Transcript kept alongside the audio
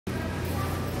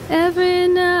Every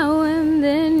now and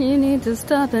then you need to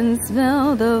stop and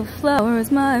smell the flowers,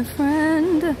 my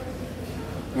friend.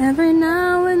 Every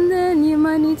now and then you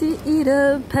might need to eat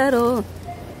a petal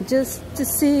just to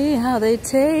see how they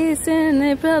taste, and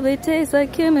they probably taste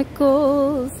like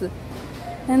chemicals.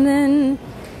 And then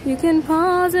you can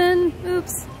pause and,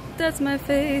 oops, that's my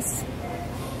face.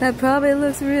 That probably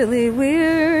looks really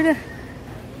weird.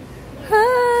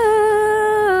 Oh,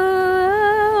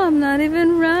 I'm not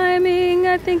even rhyming.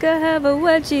 I think I have a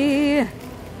wedgie.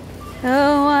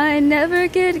 Oh, I never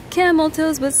get camel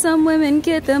toes, but some women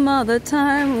get them all the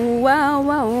time. Wow,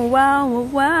 wow, wow,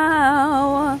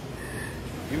 wow.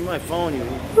 Give me my phone, you.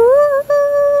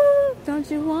 Ooh, don't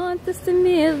you want this to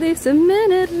be at least a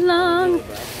minute long?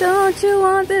 Don't you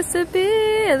want this to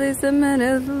be at least a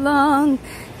minute long?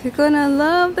 You're gonna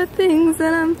love the things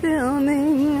that I'm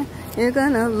filming. You're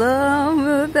gonna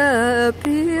love the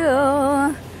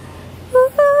appeal.